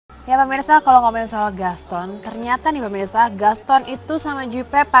Ya pemirsa, kalau ngomongin soal Gaston, ternyata nih pemirsa, Gaston itu sama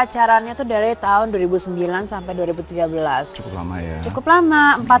Jupe pacarannya tuh dari tahun 2009 sampai 2013. Cukup lama ya. Cukup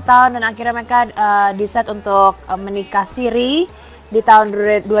lama, 4 tahun, dan akhirnya mereka decide untuk menikah siri di tahun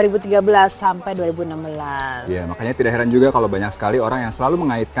 2013 sampai 2016. Ya, makanya tidak heran juga kalau banyak sekali orang yang selalu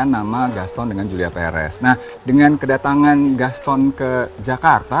mengaitkan nama Gaston dengan Julia Perez. Nah, dengan kedatangan Gaston ke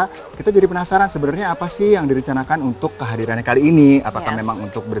Jakarta, kita jadi penasaran sebenarnya apa sih yang direncanakan untuk kehadirannya kali ini? Apakah memang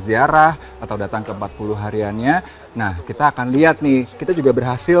untuk berziarah atau datang ke 40 hariannya? Nah, kita akan lihat nih. Kita juga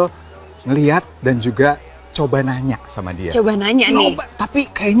berhasil ngelihat dan juga coba nanya sama dia. Coba nanya nih.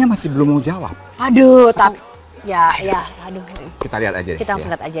 Tapi kayaknya masih belum mau jawab. Aduh, tapi ya, aduh. Kita lihat aja deh. Kita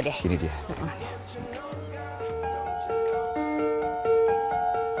langsung lihat aja deh. Ini dia.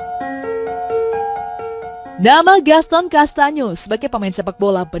 Nama Gaston Castano sebagai pemain sepak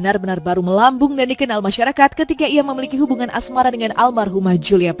bola benar-benar baru melambung dan dikenal masyarakat ketika ia memiliki hubungan asmara dengan almarhumah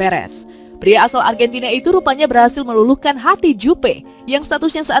Julia Perez. Pria asal Argentina itu rupanya berhasil meluluhkan hati Jupe yang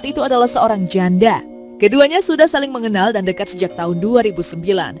statusnya saat itu adalah seorang janda. Keduanya sudah saling mengenal dan dekat sejak tahun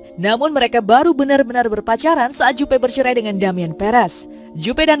 2009. Namun mereka baru benar-benar berpacaran saat Jupe bercerai dengan Damian Perez.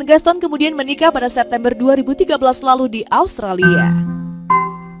 Jupe dan Gaston kemudian menikah pada September 2013 lalu di Australia.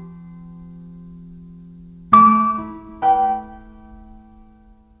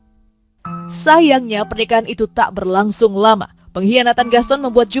 Sayangnya pernikahan itu tak berlangsung lama. Pengkhianatan Gaston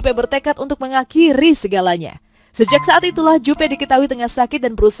membuat Jupe bertekad untuk mengakhiri segalanya. Sejak saat itulah Jupe diketahui tengah sakit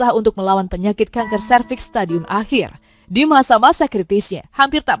dan berusaha untuk melawan penyakit kanker serviks stadium akhir. Di masa-masa kritisnya,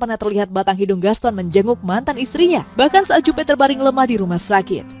 hampir tak pernah terlihat batang hidung Gaston menjenguk mantan istrinya, bahkan saat Jupe terbaring lemah di rumah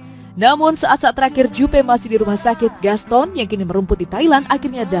sakit. Namun saat-saat terakhir Jupe masih di rumah sakit, Gaston yang kini merumput di Thailand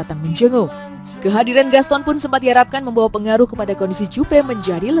akhirnya datang menjenguk. Kehadiran Gaston pun sempat diharapkan membawa pengaruh kepada kondisi Jupe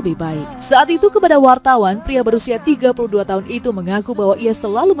menjadi lebih baik. Saat itu kepada wartawan, pria berusia 32 tahun itu mengaku bahwa ia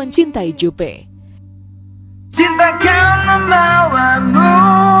selalu mencintai Jupe. Cintakan membawamu.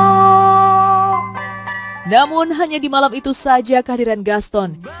 Namun hanya di malam itu saja kehadiran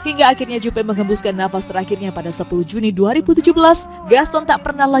Gaston, hingga akhirnya Jupe menghembuskan nafas terakhirnya pada 10 Juni 2017, Gaston tak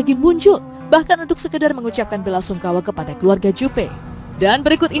pernah lagi muncul, bahkan untuk sekedar mengucapkan bela sungkawa kepada keluarga Jupe. Dan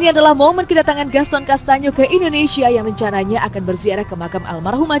berikut ini adalah momen kedatangan Gaston Castano ke Indonesia yang rencananya akan berziarah ke makam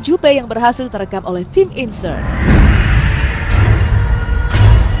almarhumah Jupe yang berhasil terekam oleh tim Insert.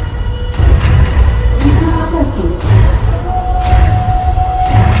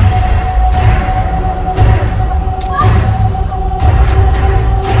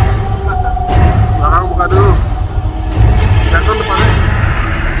 Belakang buka dulu. Gaston depannya.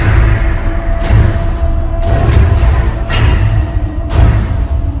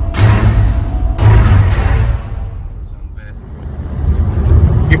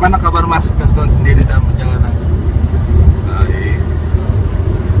 Gimana kabar Mas Gaston sendiri dalam perjalanan? Baik.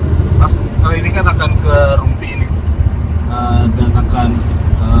 Mas, kali ini kan akan ke Rumpi ini dan akan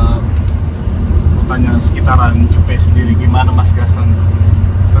bertanya sekitaran Jupe sendiri. Gimana Mas Gaston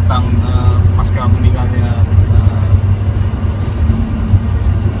tentang pasca meninggalnya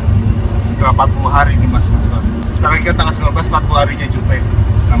setelah 40 hari ini Mas Gaston? Sekarang kan tanggal 19, 40 harinya Jupe.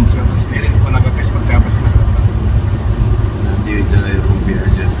 Nah, Mas Gaston sendiri menanggapi seperti apa sih Mas? Nanti jalan Rumpi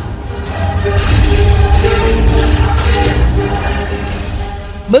aja.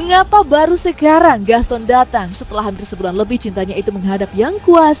 Mengapa baru sekarang Gaston datang setelah hampir sebulan lebih cintanya itu menghadap Yang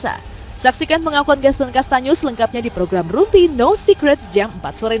Kuasa? Saksikan pengakuan Gaston Castano selengkapnya di program Rumpi No Secret jam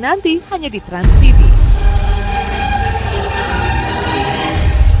 4 sore nanti hanya di Trans TV.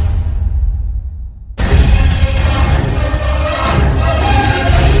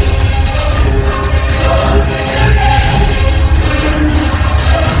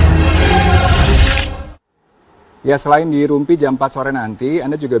 Ya, selain di Rumpi jam 4 sore nanti,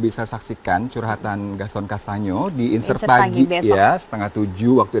 Anda juga bisa saksikan curhatan Gaston Castano di Insert Pagi ya, setengah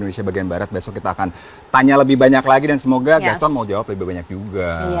 7 waktu Indonesia bagian Barat. Besok kita akan tanya lebih banyak lagi dan semoga Gaston mau jawab lebih banyak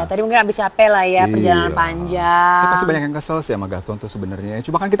juga. Iya, tadi mungkin habis capek lah ya, perjalanan panjang. Tapi pasti banyak yang kesel sih sama Gaston tuh sebenarnya.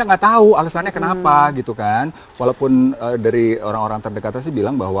 Cuma kan kita nggak tahu alasannya kenapa gitu kan. Walaupun dari orang-orang terdekatnya sih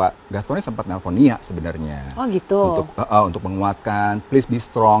bilang bahwa Gastonnya sempat nelpon Nia sebenarnya. Oh gitu. Untuk menguatkan, please be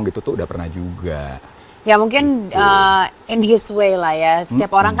strong gitu tuh udah pernah juga. Ya mungkin in his way lah ya. Setiap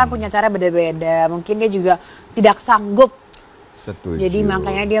orang kan punya cara beda-beda. Mungkin dia juga tidak sanggup. Setuju. Jadi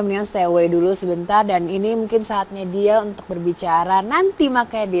makanya dia mendingan stay away dulu sebentar. Dan ini mungkin saatnya dia untuk berbicara nanti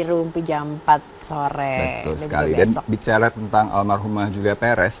makanya di Rumpi jam 4 sore. Betul sekali. Dan bicara tentang almarhumah Julia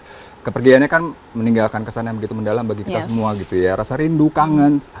Perez, kepergiannya kan meninggalkan kesan yang begitu mendalam bagi kita semua gitu ya. Rasa rindu,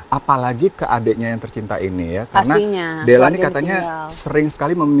 kangen, apalagi ke adiknya yang tercinta ini ya. Karena pastinya, Della ini katanya sering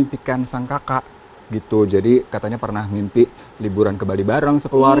sekali memimpikan sang kakak gitu. Jadi katanya pernah mimpi liburan ke Bali bareng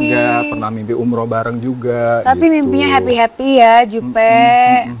sekeluarga, pernah mimpi umroh bareng juga. Tapi gitu. mimpinya happy-happy ya, Jupe.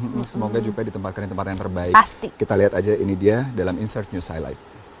 Semoga Jupe ditempatkan di tempat yang terbaik. Pasti. Kita lihat aja ini dia dalam Insert News Highlight.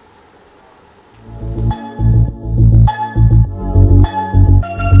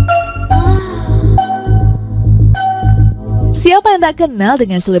 Siapa yang tak kenal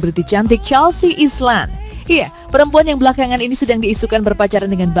dengan selebriti cantik Chelsea Islan? Iya, perempuan yang belakangan ini sedang diisukan berpacaran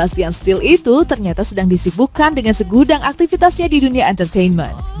dengan Bastian Steele itu ternyata sedang disibukkan dengan segudang aktivitasnya di dunia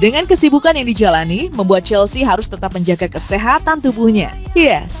entertainment. Dengan kesibukan yang dijalani, membuat Chelsea harus tetap menjaga kesehatan tubuhnya.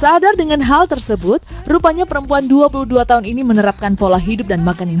 Iya, sadar dengan hal tersebut, rupanya perempuan 22 tahun ini menerapkan pola hidup dan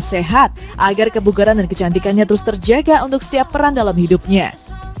makan yang sehat agar kebugaran dan kecantikannya terus terjaga untuk setiap peran dalam hidupnya.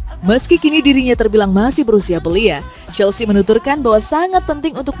 Meski kini dirinya terbilang masih berusia belia, Chelsea menuturkan bahwa sangat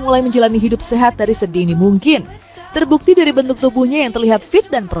penting untuk mulai menjalani hidup sehat dari sedini mungkin. Terbukti dari bentuk tubuhnya yang terlihat fit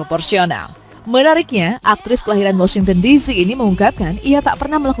dan proporsional. Menariknya, aktris kelahiran Washington DC ini mengungkapkan ia tak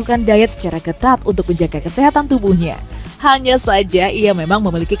pernah melakukan diet secara ketat untuk menjaga kesehatan tubuhnya. Hanya saja ia memang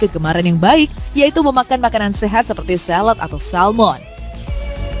memiliki kegemaran yang baik, yaitu memakan makanan sehat seperti salad atau salmon.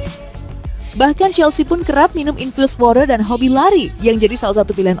 Bahkan Chelsea pun kerap minum infused water dan hobi lari yang jadi salah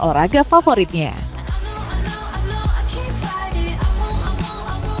satu pilihan olahraga favoritnya.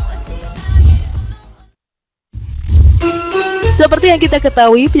 Seperti yang kita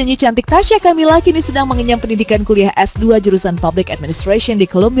ketahui, penyanyi cantik Tasya Kamila kini sedang mengenyam pendidikan kuliah S2 jurusan Public Administration di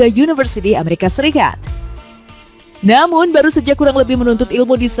Columbia University, Amerika Serikat. Namun, baru sejak kurang lebih menuntut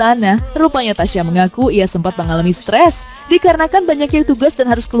ilmu di sana, rupanya Tasya mengaku ia sempat mengalami stres dikarenakan banyaknya tugas dan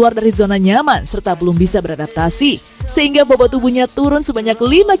harus keluar dari zona nyaman serta belum bisa beradaptasi, sehingga bobot tubuhnya turun sebanyak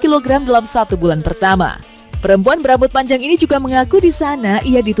 5 kg dalam 1 bulan pertama. Perempuan berambut panjang ini juga mengaku di sana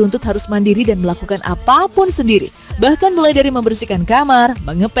ia dituntut harus mandiri dan melakukan apapun sendiri. Bahkan mulai dari membersihkan kamar,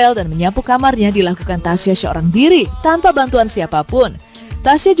 mengepel dan menyapu kamarnya dilakukan Tasya seorang diri tanpa bantuan siapapun.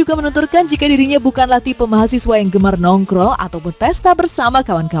 Tasya juga menuturkan jika dirinya bukanlah tipe mahasiswa yang gemar nongkrong ataupun pesta bersama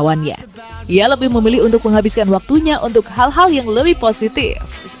kawan-kawannya. Ia lebih memilih untuk menghabiskan waktunya untuk hal-hal yang lebih positif.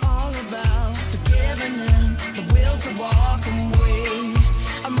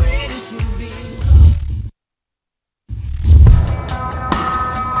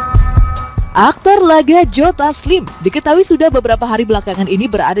 Aktor laga Joe Taslim diketahui sudah beberapa hari belakangan ini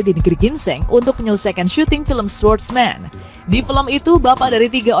berada di negeri ginseng untuk menyelesaikan syuting film Swordsman. Di film itu, bapak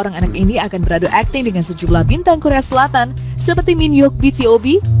dari 3 orang anak ini akan beradu akting dengan sejumlah bintang Korea Selatan seperti Min Hyuk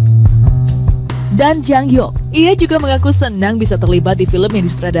BTOB dan Jang Hyuk. Ia juga mengaku senang bisa terlibat di film yang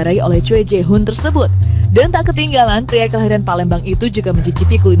disutradarai oleh Choi Jae-hoon tersebut. Dan tak ketinggalan, pria kelahiran Palembang itu juga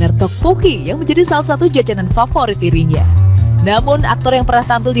mencicipi kuliner tteokbokki yang menjadi salah satu jajanan favorit dirinya. Namun, aktor yang pernah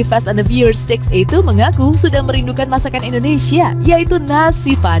tampil di Fast and the Furious 6 itu mengaku sudah merindukan masakan Indonesia, yaitu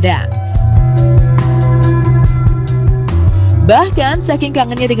nasi Padang. Bahkan, saking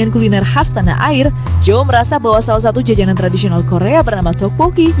kangennya dengan kuliner khas tanah air, Joe merasa bahwa salah satu jajanan tradisional Korea bernama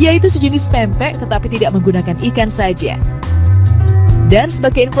tteokbokki, yaitu sejenis pempek tetapi tidak menggunakan ikan saja. Dan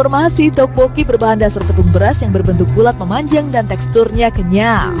sebagai informasi, tteokbokki berbahan dasar tepung beras yang berbentuk bulat memanjang dan teksturnya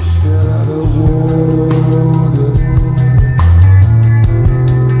kenyal.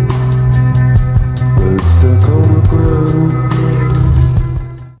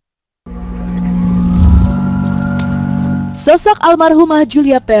 Sosok almarhumah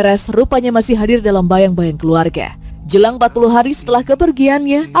Julia Perez rupanya masih hadir dalam bayang-bayang keluarga. Jelang 40 hari setelah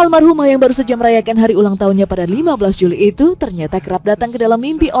kepergiannya, almarhumah yang baru saja merayakan hari ulang tahunnya pada 15 Juli itu ternyata kerap datang ke dalam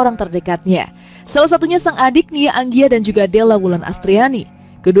mimpi orang terdekatnya. Salah satunya sang adik Nia Anggia dan juga Della Wulan Astriani.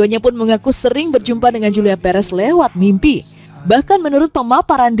 Keduanya pun mengaku sering berjumpa dengan Julia Perez lewat mimpi. Bahkan menurut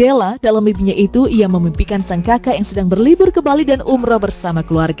pemaparan Della, dalam mimpinya itu ia memimpikan sang kakak yang sedang berlibur ke Bali dan umroh bersama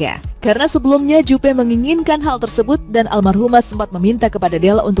keluarga. Karena sebelumnya Jupe menginginkan hal tersebut dan almarhumah sempat meminta kepada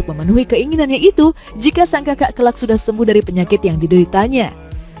Della untuk memenuhi keinginannya itu jika sang kakak kelak sudah sembuh dari penyakit yang dideritanya.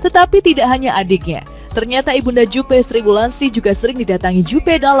 Tetapi tidak hanya adiknya, ternyata ibunda Jupe, Sri Wulansi juga sering didatangi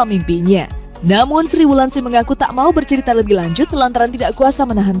Jupe dalam mimpinya. Namun Sri Wulansi mengaku tak mau bercerita lebih lanjut lantaran tidak kuasa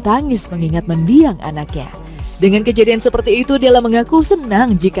menahan tangis mengingat mendiang anaknya. Dengan kejadian seperti itu, Della mengaku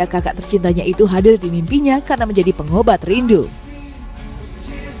senang jika kakak tercintanya itu hadir di mimpinya karena menjadi pengobat rindu.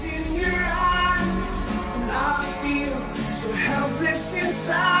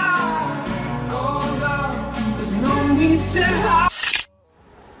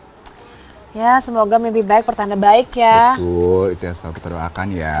 Ya, semoga mimpi baik pertanda baik ya. Betul, itu yang selalu kita doakan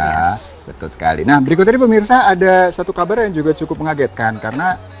ya. Yes. Betul sekali. Nah, berikutnya pemirsa ada satu kabar yang juga cukup mengagetkan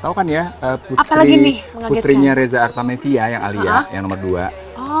karena tahu kan ya Apalagi nih, putrinya Reza Artamevia yang Alia yang nomor 2.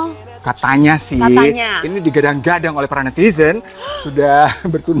 Oh. Katanya sih, ini digadang-gadang oleh para netizen sudah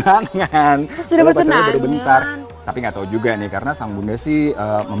bertunangan. Sudah bertunangan. Baru bentar. Tapi nggak tahu juga nih, karena sang bunda sih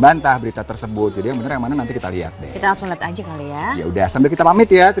membantah berita tersebut. Jadi yang benar yang mana nanti kita lihat deh. Kita langsung lihat aja kali ya. Ya udah, sambil kita pamit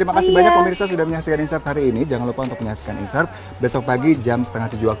ya. Terima kasih banyak pemirsa sudah menyaksikan Insert hari ini. Jangan lupa untuk menyaksikan Insert besok pagi jam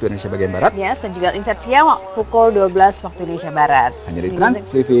 6:30 waktu Indonesia bagian Barat. Yes, dan juga Insert siang pukul 12 waktu Indonesia Barat. Hanya di Trans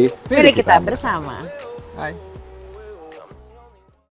TV. Pilih kita bersama. Bye.